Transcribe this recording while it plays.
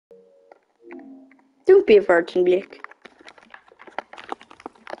Don't be a virgin, Blake.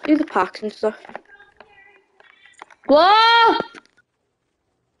 Do the packs and stuff. Whoa!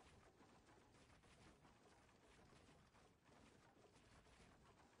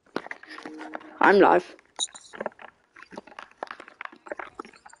 I'm live.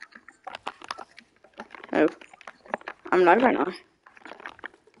 Oh. I'm live right now.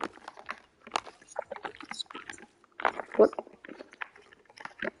 What?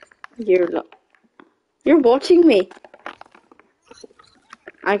 You're watching me.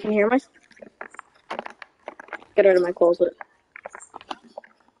 I can hear myself. Get out of my closet.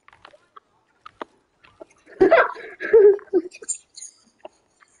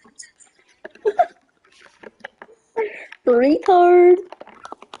 Retard.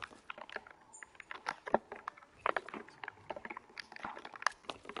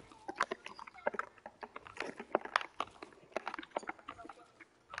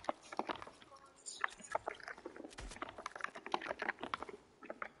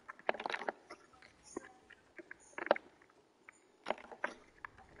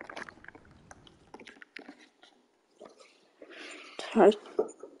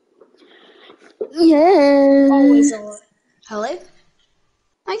 Yeah. Always on. Hello?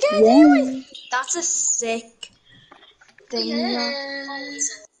 I can't hear Yeah. it. That's a sick thing.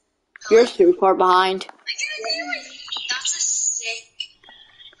 You're so far behind. I can't hear it. That's a sick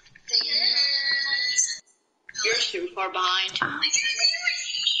thing. You're so far behind.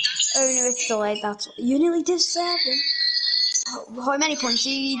 Oh no, it's delayed. That's what. You nearly did 7. How many points do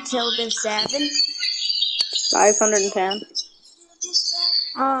you need till div 7? 510.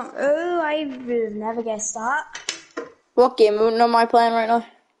 I would have never guessed that. What game mode am I playing right now?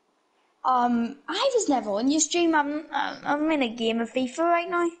 I was never on your stream. I'm in a game of FIFA right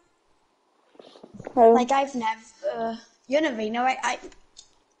now. Oh. Like I've never. You're in arena, right?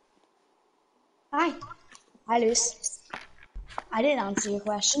 Hi, Luce. I didn't answer your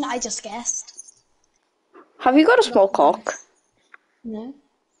question. I just guessed. Have you got a small cock? No.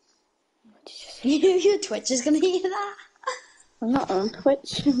 Your Twitch is gonna hear that. I'm not on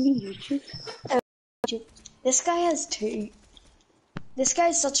Twitch. I'm on YouTube. This guy has 2. This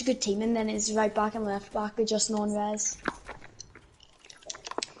guy's such a good team, and then his right back and left back are just non-res.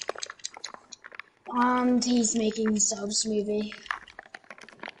 And he's making subs, maybe.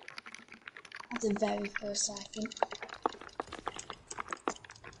 That's a very first second.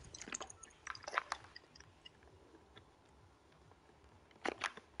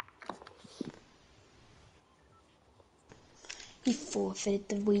 He forfeited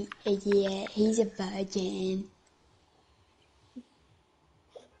the week. Yeah, he's a virgin.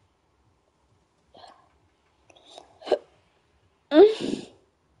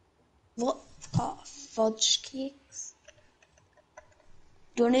 What? Fudge cakes?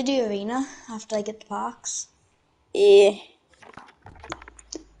 Do you want to do arena after I get the packs? Yeah.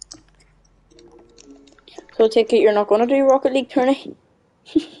 So take it you're not going to do Rocket League tourney?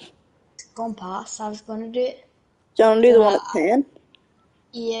 Gone past. I was gonna do it. Do you want to do the one at 10?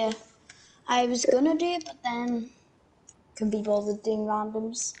 Yeah, I was gonna do it, but then couldn't be bothered doing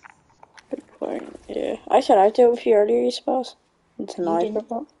randoms. Yeah. I said I'd do it with you earlier, you suppose. And You now I didn't.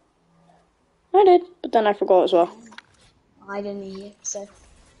 forgot. I did, but then I forgot as well. I didn't hear, so.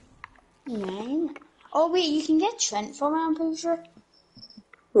 9. Oh wait, you can get Trent from it, I'm pretty sure.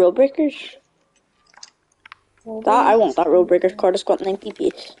 Rule Breakers. I want that Rule Breakers card. It's got 90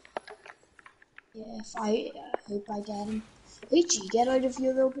 piece. Yeah, if I hope I get him. Wait, do you get out of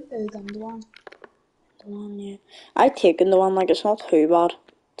your Gundogan? The one, yeah. I've taken the one, like, it's not too bad.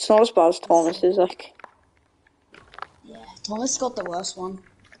 It's not as bad as Thomas's, like. Yeah, Thomas got the worst one.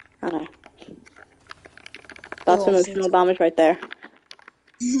 I know. That's emotional damage right there.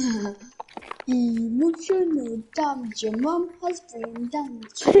 Emotional damage. Your mom has brain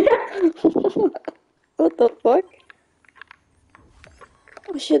damage. What the fuck?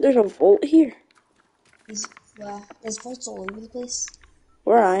 Oh shit, there's a vault here. There's vaults all over the place.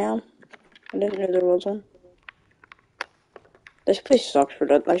 Where I am. I didn't know there was one. This place sucks for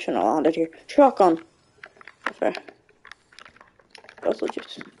that. I shouldn't have landed here. Shotgun. Fair. That's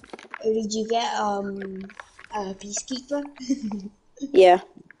legit. Oh, did you get a Peacekeeper? Yeah.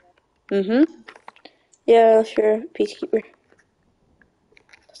 Yeah, sure. Peacekeeper.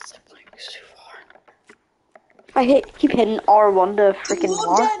 That's like so far. I keep hitting R1 to freaking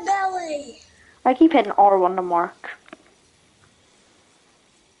mark. Belly! I keep hitting R1 to mark.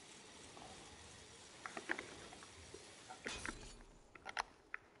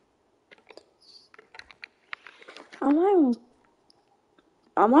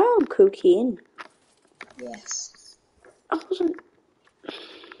 Am I on cocaine? Yes. I wasn't.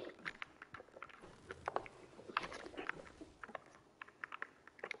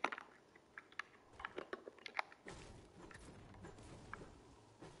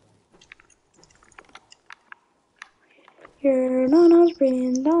 turn on us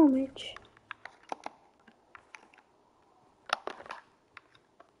brain damage.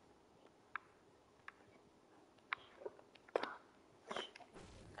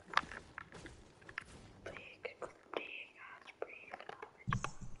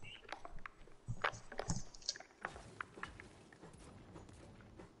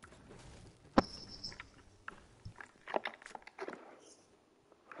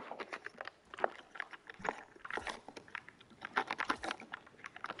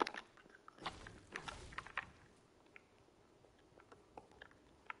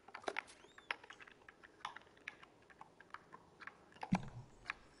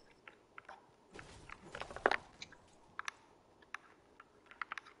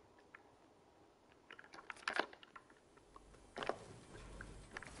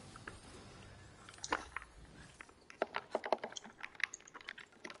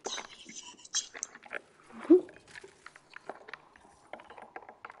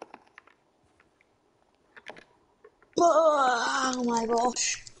 Oh my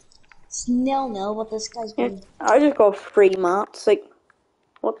gosh. It's 0-0, but this guy's Yeah, been... I just got 3 mats. Like,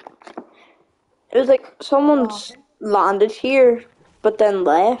 what? It was like someone's landed here, but then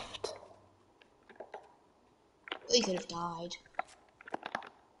left. We could have died.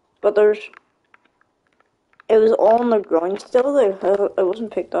 But there's. It was on the ground still though. It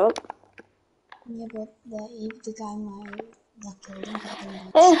wasn't picked up. Yeah, but the guy that killed him could have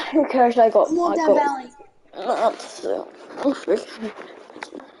been dead. Who cares? I got. Come on, Dan Valley. Mats. So. Oh, freaking.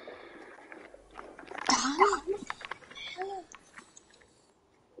 Damn it.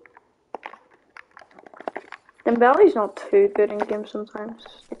 Dembele's not too good in games sometimes.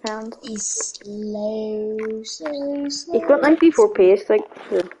 Depends. He's slow, so He's got slow. 94 pace. Like,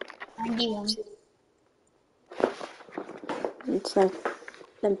 so 91. it's like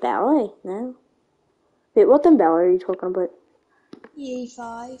Dembele. No. Wait, what Dembele are you talking about?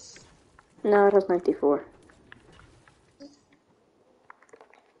 85. No, it has 94.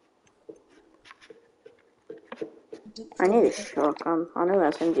 I need a shotgun. I know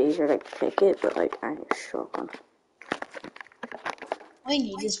SMGs are like pick it, but like I need a shotgun. All you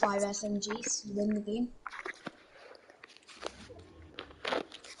need is 5 SMGs to win the game.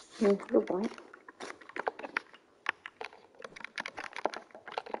 Good point.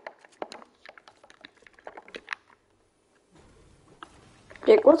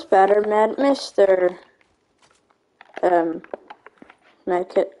 Jake, what's better, Med Mist or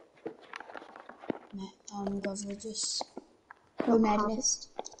Medkit? Guzzle or Madness.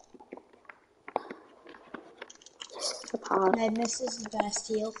 The pad. Madness is the best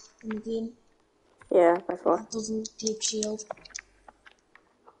heal in the game. Yeah, by far. It doesn't take shield.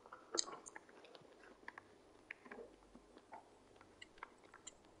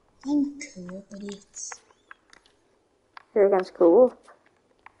 I'm cool, but it's... You're against cool.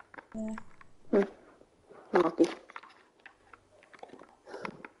 Yeah. Lucky.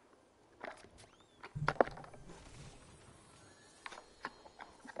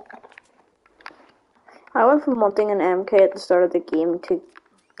 I went from wanting an MK at the start of the game to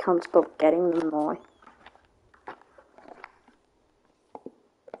can't stop getting them now.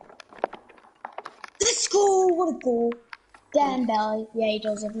 Let's go! What a goal! Dan Belly. Yeah, he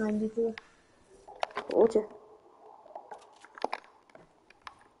does have 94. Told you.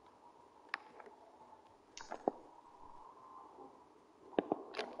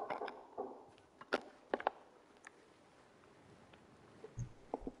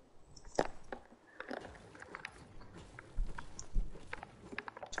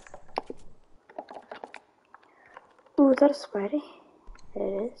 Ooh, is that a Spidey?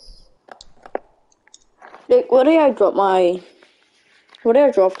 It is. Like, what do I drop my... What do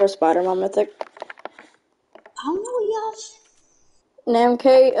I drop for a Spider-Man mythic? I don't know what you have. An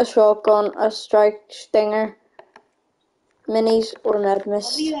MK, a shotgun, a strike stinger, minis, or med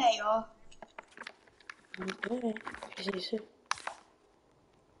mist. WAR. Okay. Easy.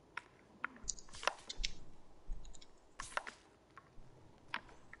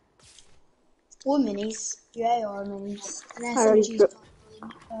 Or minis. UAR minis. And I already SMG's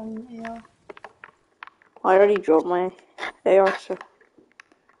dro- AR. I already dropped my AR, so...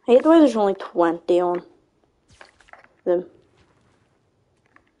 I hate the way there's only 20 on the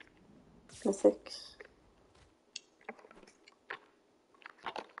mythics.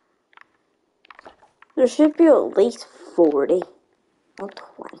 There should be at least 40, not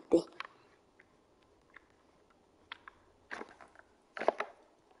 20.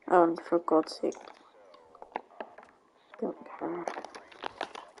 Oh, and for God's sake. Don't care.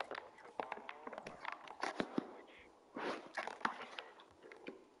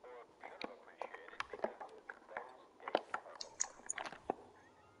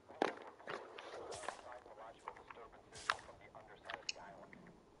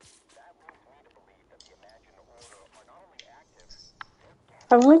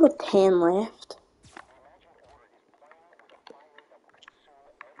 I've only got 10 left.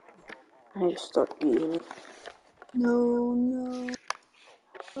 I just start eating it. No, no.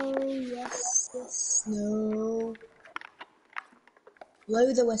 Oh, yes, yes, no.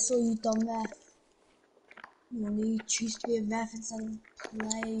 Blow the whistle, you dumb ref. You only choose to be a ref instead of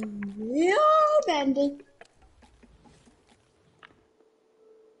playing. Yeah, Bendy.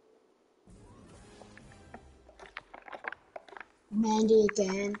 Mandy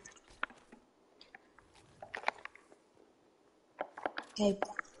again. Okay.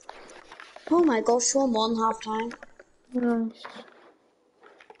 Oh my gosh, 1-1 half time. Nice.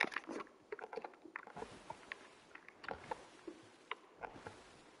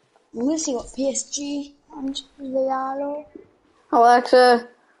 I'm gonna see what PSG and Real. Alexa,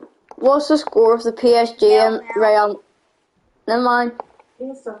 what's the score of the PSG and Real? Never mind.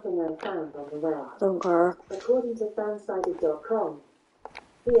 Here's something I found on the web. Don't care. According to fansided.com,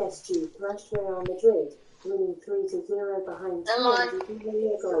 PSG thrashed Real Madrid, winning 3-0 behind 2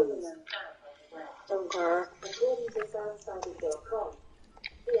 Maria goals. Don't care. According to fansided.com,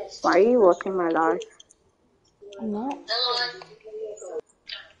 PSG Why are you watching my live? I'm not.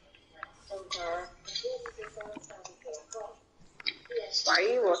 Don't care. Why are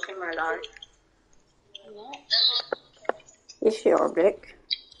you watching my live? I'm not. Yes, you are, Vic.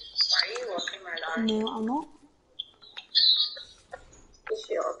 Why are you watching my live? No, I'm not. Yes,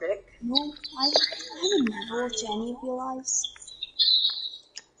 you are, Vic. No, I would never watch any of your lives.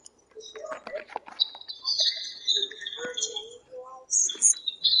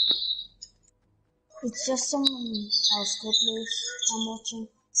 It's just someone else called Blue I'm watching.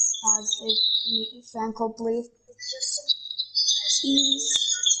 Has a friend called Blue.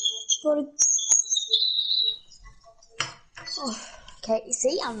 He's got a... Oh, okay, you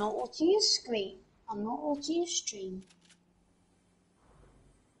see, I'm not watching your screen. I'm not watching your stream.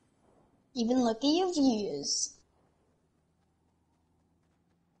 Even look at your views.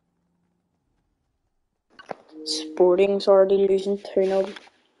 Sporting's already losing 2-0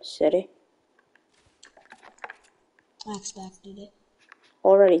 City. I expected it.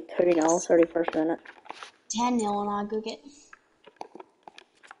 Already 2-0, 31st minute. 10-0 in aggregate.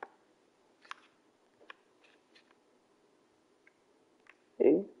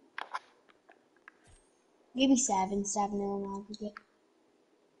 Who? Maybe 7-0 in aggregate.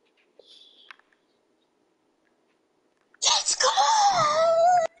 Let's go!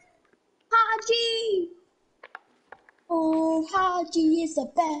 Haji! Oh, Haji is the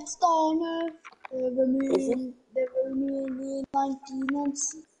best on earth. Is it? Never in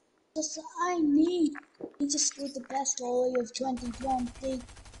 1996. Just I need. He just scored the best volley of 2020.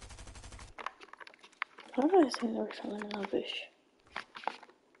 Why do I think there was someone in the bush?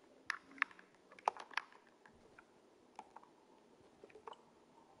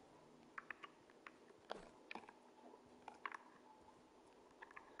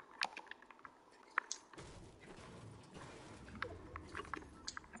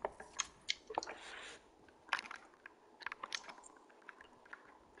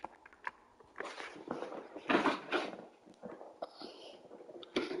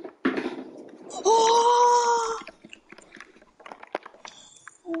 Oh!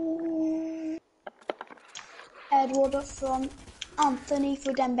 Edward from Anthony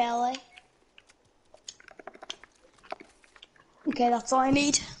for Dembele. Okay, that's all I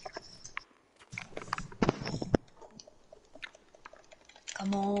need.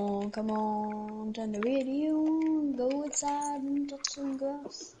 Come on, turn the radio on, go outside and touch some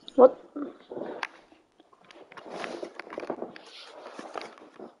grass. What?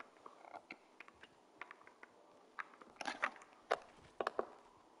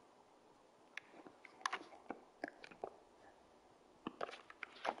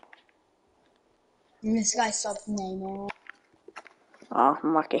 And this guy subbed Neymar. Oh,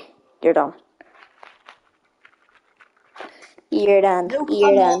 I'm lucky. You're done. You're done. Nope, You're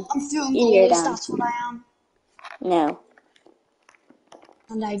I'm done. not. I'm throwing You're goals, done. that's what I am. No.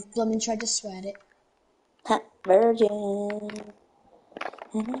 And I blooming tried to sweat it. Ha, virgin.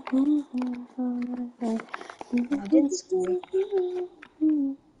 I didn't score.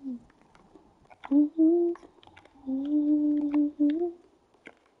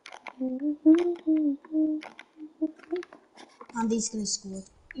 And he's gonna score.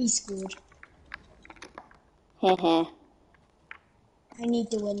 He scored. Heh. I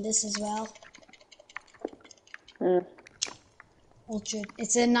need to win this as well. Ultra.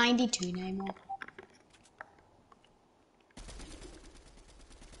 It's a 92 Neymar.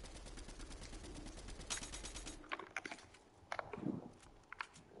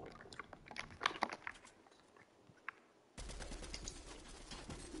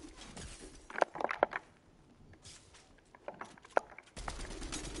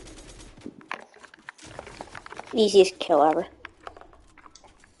 Easiest kill ever.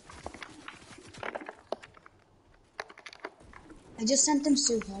 I just sent him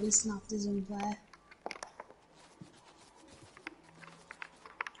so hard he snapped his own player.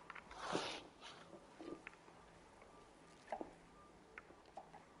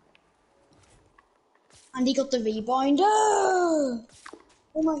 And he got the rebound. Oh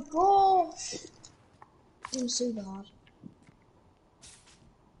my gosh. I'm so bad.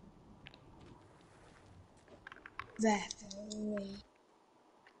 Referee.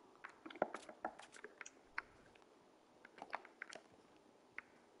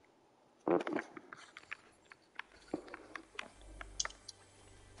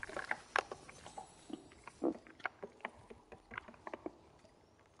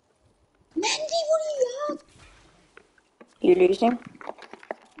 Mendy, what are you at? You losing?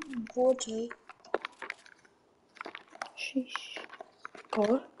 4-2. Sheesh.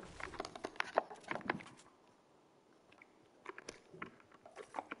 What?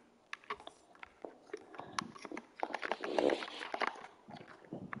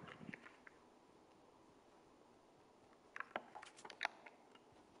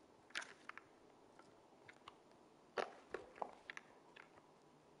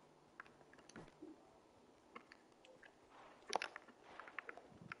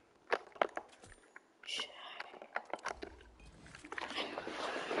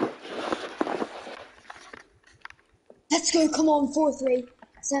 Let's go, come on, 4-3.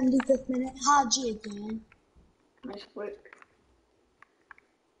 75th minute. Haji again. Nice work.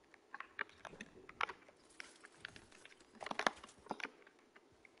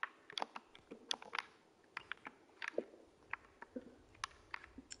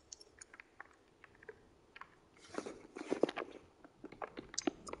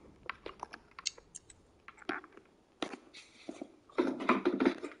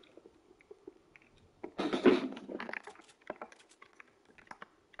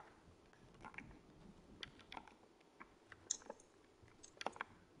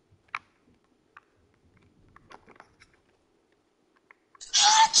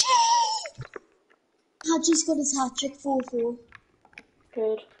 Haji! Haji's got his hat trick, 4-4.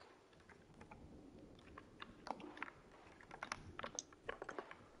 Good.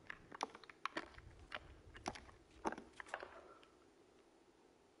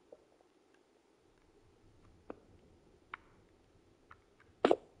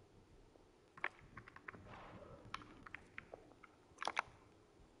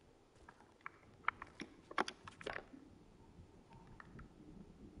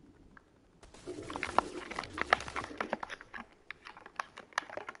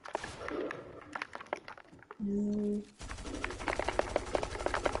 No.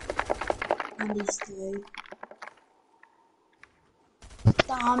 And he's through.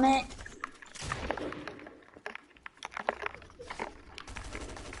 Damn it.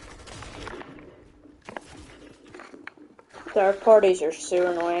 Third parties are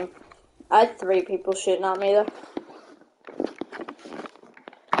so annoying. I had 3 people shooting at me though.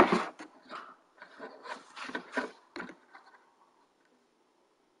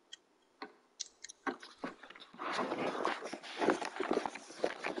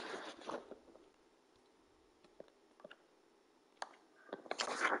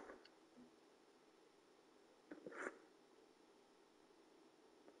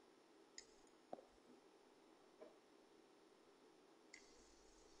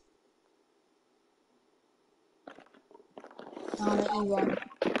 Damn it, you won.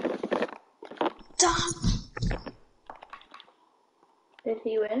 Damn! Did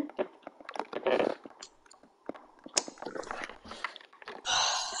he win?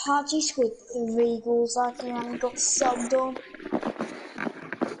 Haji scored 3 goals that game and he got subbed on.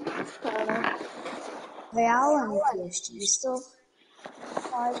 I don't know. Real and PSG still.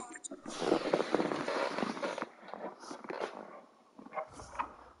 5.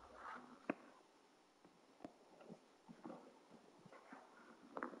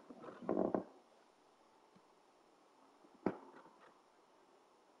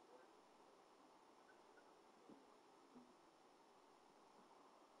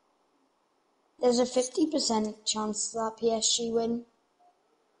 There's a 50% chance that PSG win.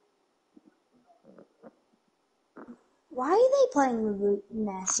 Why are they playing with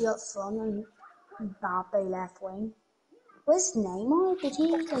Messi up front and Mbappe left wing? Where's Neymar? Did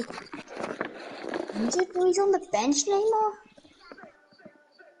he injured? Oh, he's on the bench, Neymar.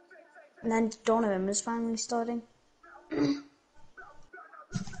 And then Donovan was finally starting.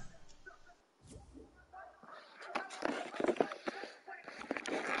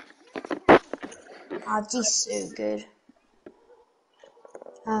 Haji's so good.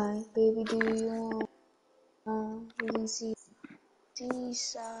 Hi, baby, do you want can see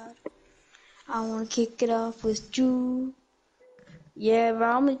sad. I want to kick it off with Drew. Yeah,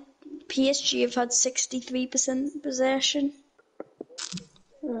 PSG have had 63% possession.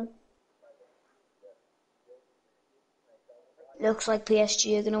 Looks like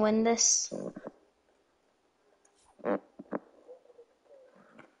PSG are going to win this.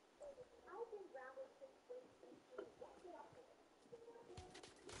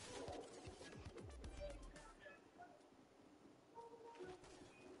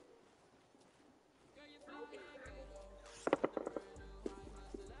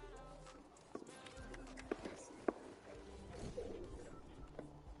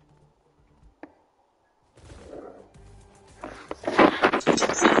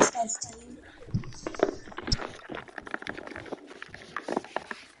 This guy's team.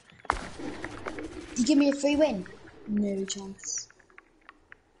 Did he give me a free win? No chance.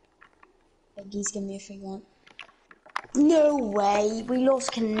 I think he's giving me a free one. No way, we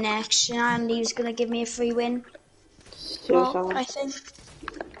lost connection and he was going to give me a free win. Well, I think.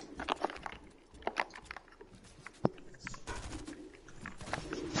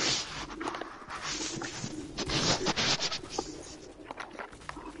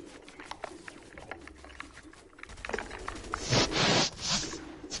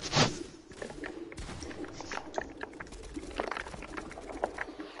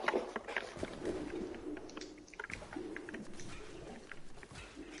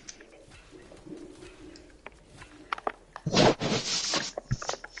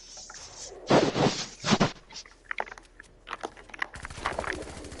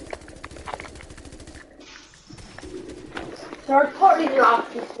 Third party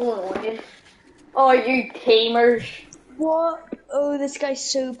draft is so annoying. Oh, you teamers. What? Oh, this guy's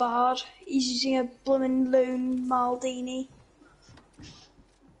so bad. He's using a blooming lone Maldini.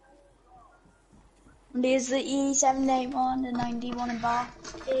 And here's the 87 Neymar and the 91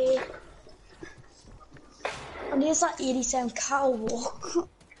 Mbappe. And here's that 87 Kyle Walker.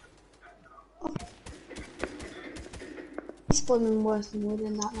 He's blooming worth more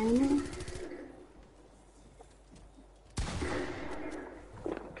than that Neymar.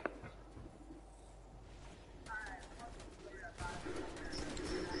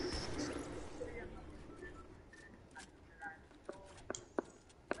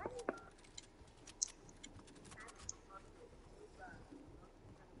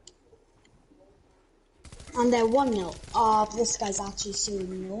 And they're 1-0. Oh, this guy's actually so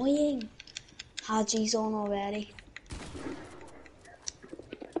annoying. Haji's on already.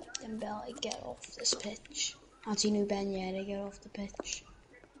 Dembele, get off this pitch. Actually, no, Ben Yedder, get off the pitch.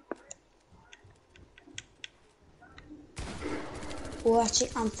 Or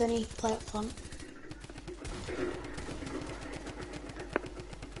actually, Anthony, play up front.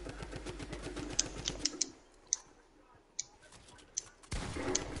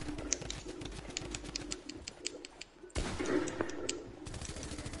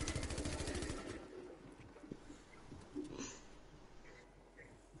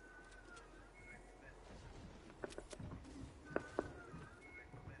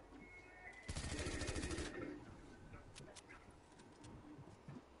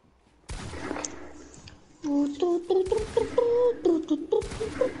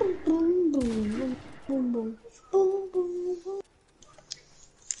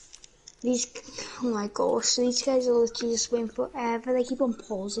 These, oh my gosh, these guys are literally just waiting forever. They keep on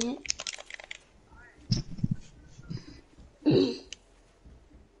pausing it.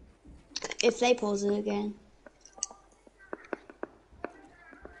 If they pause it again.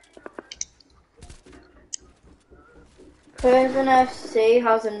 Craven FC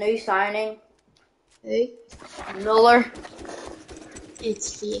has a new signing. Who? Muller.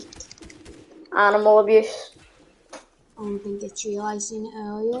 It's fake. Animal abuse. I don't think it's realising it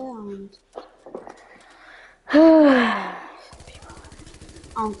earlier, and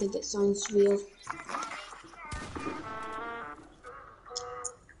I I don't think it sounds real.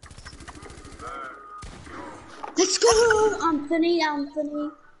 Let's go, Anthony,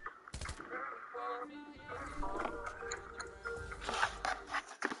 Anthony.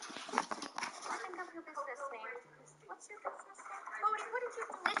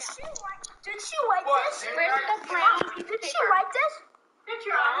 Did she write this? Where's the brown? Did she write this? Did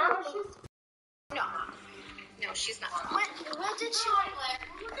you write this? No. No, she's not. Where did she write it?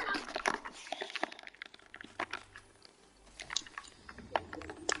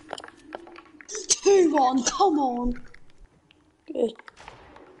 2-1, come on. Good.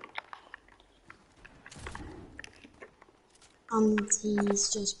 And he's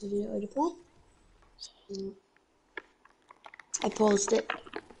just put it out of play. I paused it.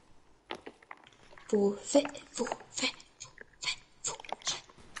 Forfeit. Forfeit. Forfeit. Forfeit.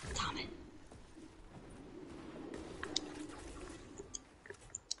 Damn it.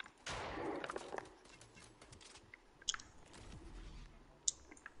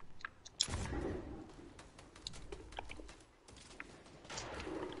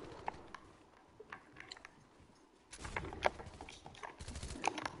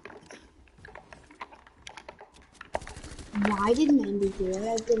 Why did Mandy do it?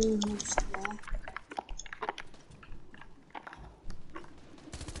 I didn't understand.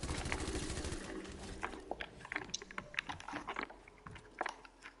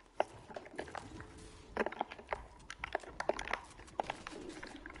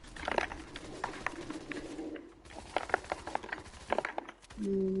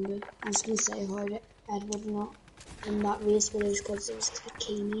 I was gonna say how Edward not in that race, but it was because it was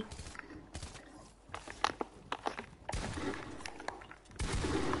Takimi.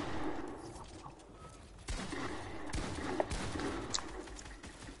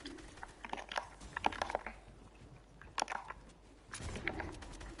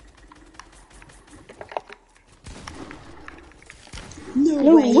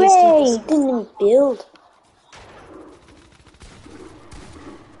 No way! Didn't even build.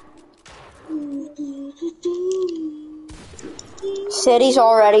 City's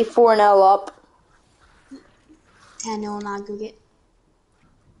already 4-0 up. 10-0 on aggregate.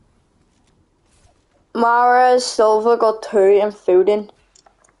 Mahrez, Silva got 2 and Foden.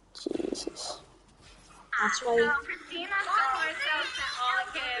 Jesus. That's why. Christina Solar sent all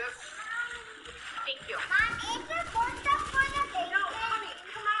the kids. Thank you. Mom, is there more stuff for the baby? No, honey,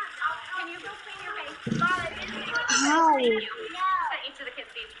 come on. Can you go clean your face? Mom, is this for the How? baby? No. Sent each of the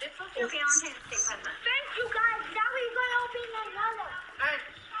kids these. This was your Valentine's Day present. Thank you, guys. Now we can open another.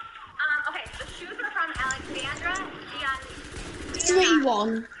 Okay, the shoes are from Alexandra.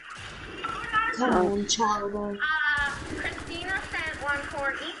 3-1. Come on, child. Christina sent one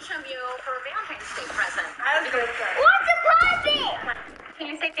for each of you for a Valentine's Day present. That was good. What surprised me? Can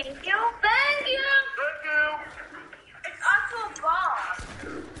you say thank you? Thank you. Thank you. It's also a ball.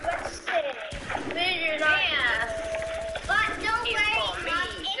 Let's see. Vision. Yeah. But don't worry, Mom.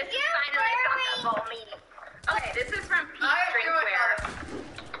 This is finally a ball meeting. Okay, this is from Pete's Drinkware.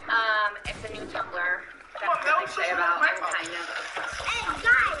 It's a new tumbler. That's what they say about I'm kind of. Hey,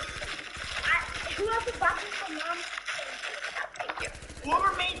 guys! Whoever bought this for Mom, thank you.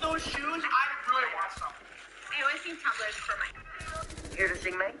 Whoever made those shoes, I really want some. I always need tumblers for my. Here to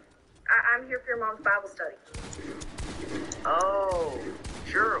sing, May? I'm here for your mom's Bible study. Oh,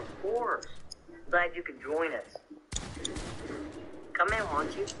 sure, of course. Glad you could join us. Come in,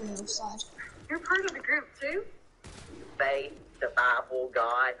 won't you? You're part of the group, too? Faith, the Bible,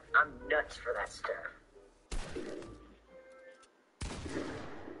 God. I'm nuts for that stuff.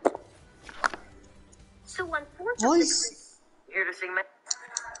 So unfortunately... Nice. Here to sing, May?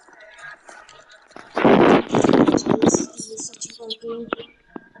 This is such a good game.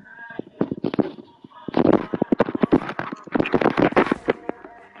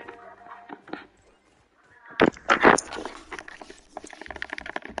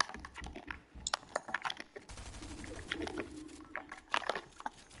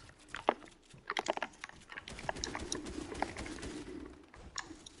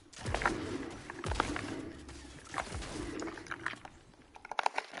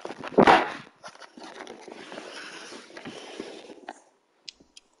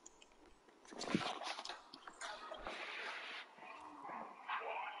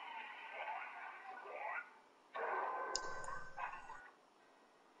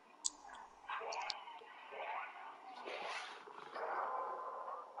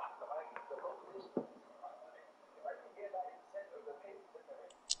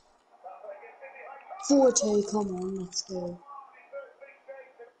 Forte, come on, let's go.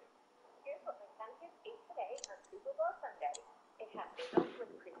 Here's what my son kids ate today on Super Bowl Sunday. It has milk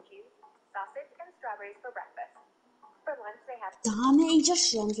with cream cheese, sausage, and strawberries for breakfast. For lunch, they have... Damn it, he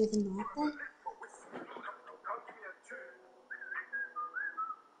just runs with the map there.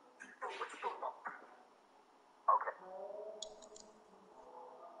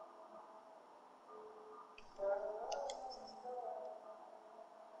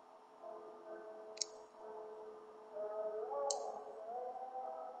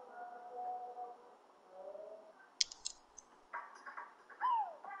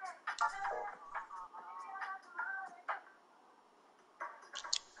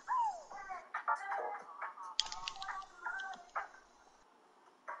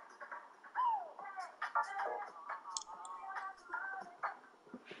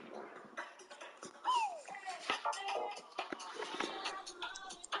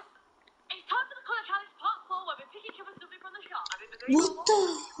 What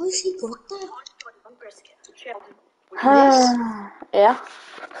the? How's he got that? Yeah.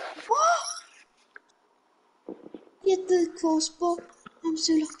 What? Get the crossbow. I'm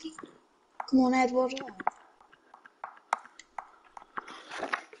so lucky. Come on, Edward.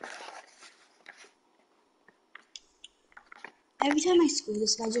 Every time I score,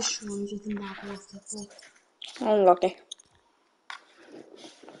 this guy just runs with him back off the foot. Unlucky.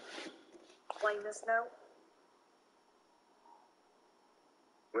 Playing this now?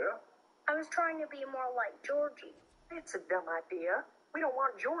 Well, I was trying to be more like Georgie. It's a dumb idea. We don't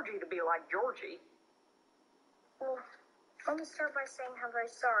want Georgie to be like Georgie. Well, let me start by saying how very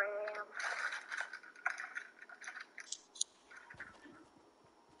sorry I am.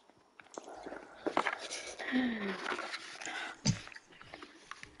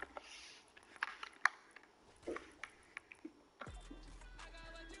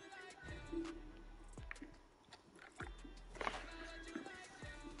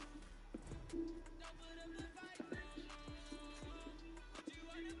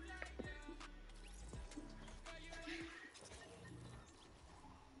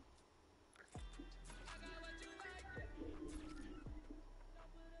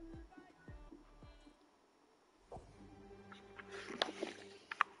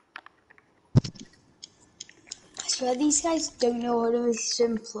 I swear these guys don't know how to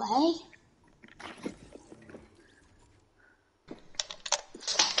sim play.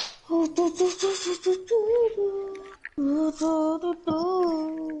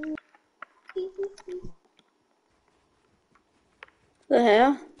 The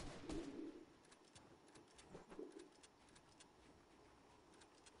hell?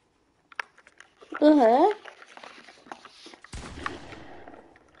 The heck?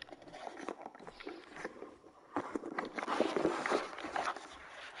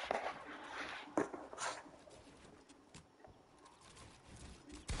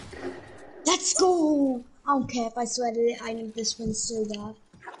 Let's go! I don't care if I sweated it, I need this one so bad.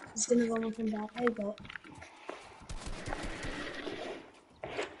 It's gonna run up and back. There you go.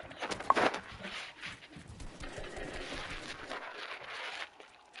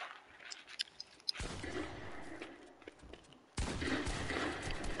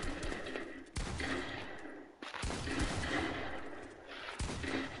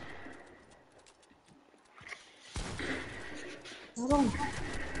 Hold on.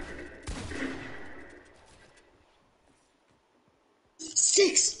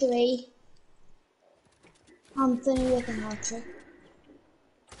 6-3. Anthony with a hat trick.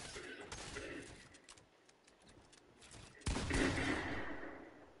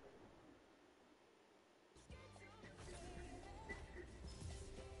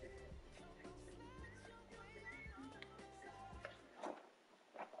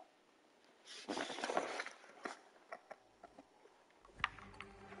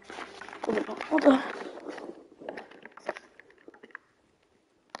 What the?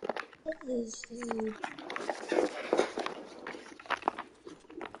 What is the...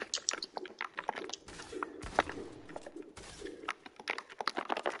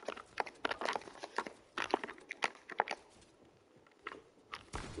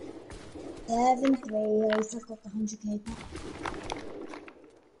 Seven, 3, at least I've got the 100k back.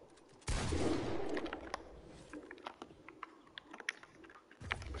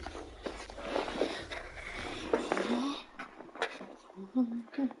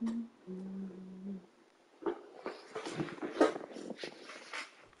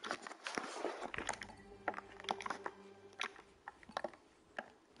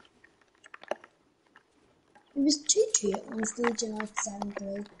 It was 2-2 at one stage and now it's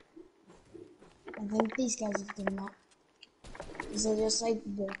 7-3. I think these guys have done that. Because they're just like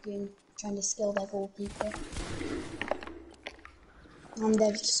walking, trying to skill their goalkeeper. And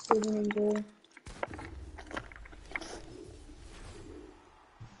they've just scored an own goal.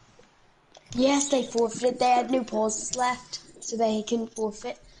 Yes, they forfeited. They had no pauses left, so they couldn't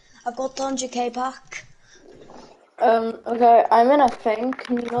forfeit. I've got the 100k back. Okay, I'm in a thing.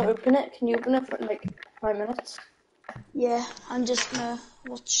 Can you not open it? Can you open it for like 5 minutes? Yeah, I'm just gonna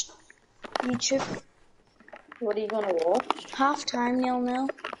watch YouTube. What are you gonna watch? Half time, 0-0.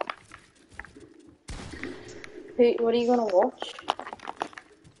 Hey, what are you gonna watch?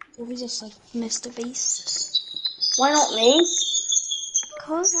 Probably just like Mr. Beast. Why not me?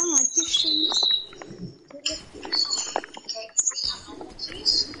 Cause I like your streams.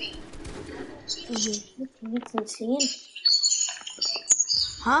 My teammate's insane.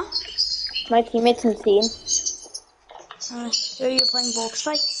 Huh? My teammate's insane. So you're playing box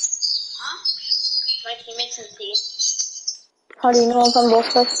fights? My teammate's insane. How do you know I'm from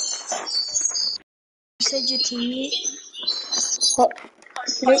Boxfight? You said your teammate. What?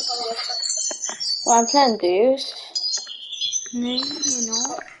 Well, I'm playing dues. No, you're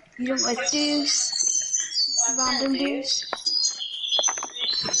not. You don't like dues. Random dues.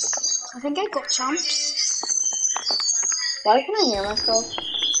 I think I got champs. Why can I hear myself?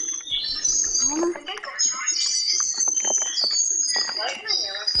 I don't know.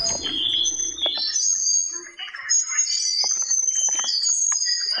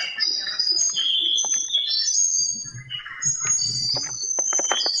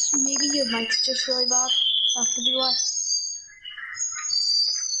 Maybe your mic's just really bad. That could be why.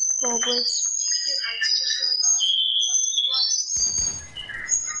 Probably.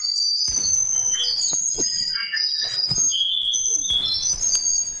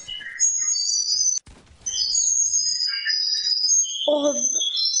 Oh,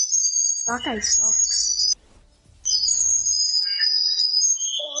 that guy sucks.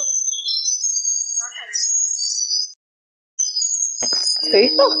 Who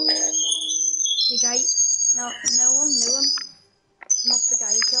sucks? The guy, no one. Not the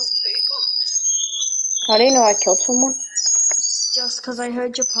guy he killed. How do you know I killed someone? Just because I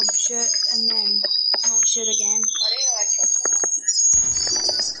heard your pump shit and then not shit again.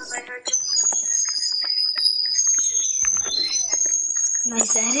 And I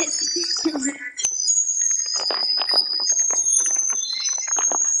said it.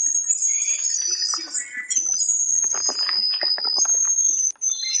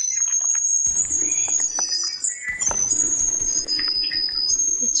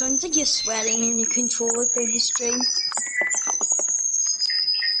 It sounds like you're sweating in your controller through the stream.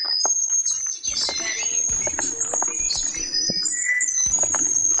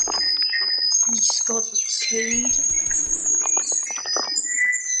 You just got tuned.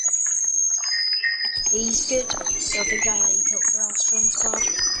 He's good. The other guy that you killed the last round's bad.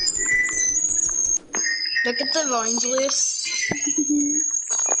 Look at the rounds, Lewis.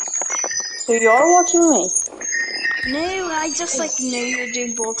 So you're watching me? No, I just knew you were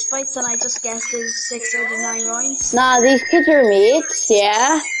doing box fights and I just guessed it was 6 out of 9 rounds. Nah, these kids are mates,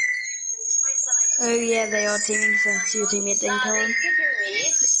 yeah. Oh yeah, they are teaming since your teammate didn't kill him.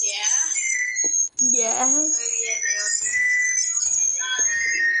 Yeah.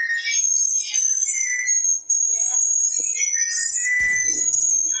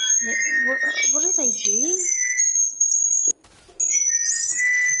 What are they doing?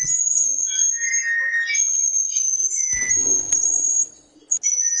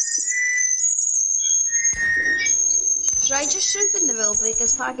 Should I just open the bill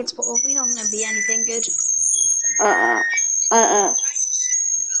because packets probably not going to be anything good.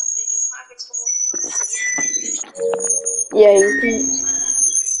 Yeah, you can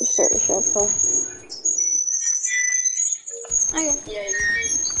start the shop call. Okay.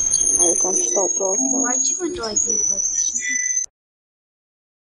 I just want to stop broadcasting. Why'd you want to like me?